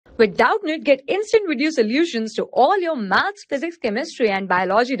With Doubtnut, get instant video solutions to all your maths, physics, chemistry, and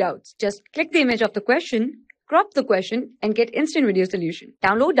biology doubts. Just click the image of the question, crop the question, and get instant video solution.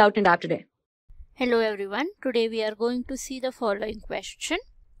 Download Doubtnut app today. Hello everyone. Today we are going to see the following question.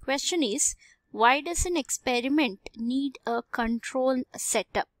 Question is, why does an experiment need a control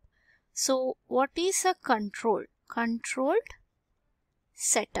setup? So what is a control? Controlled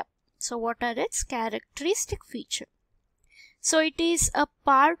setup. So what are its characteristic features? So it is a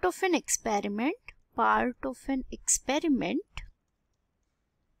part of an experiment that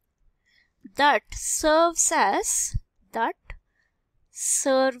serves as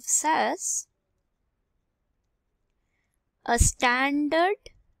a standard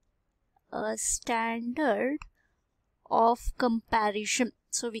of comparison.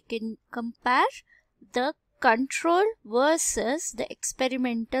 So we can compare the control versus the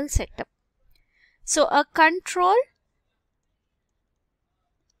experimental setup. So a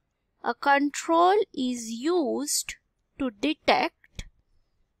control is used to detect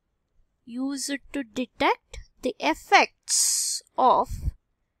the effects of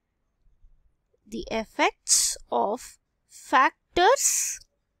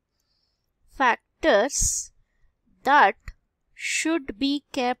factors that should be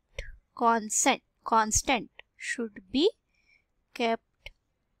kept constant,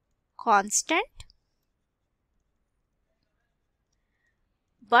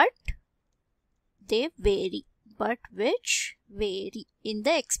 but which vary in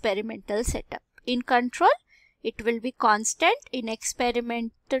the experimental setup. In control, it will be constant. In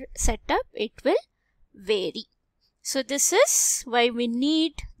experimental setup, it will vary. So this is why we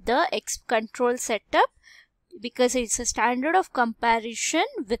need the control setup, because it's a standard of comparison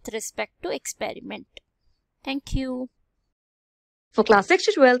with respect to experiment. Thank you. For class 6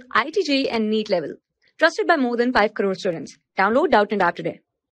 to 12, IIT JEE and NEET level. Trusted by more than 5 crore students. Download Doubtnut app today.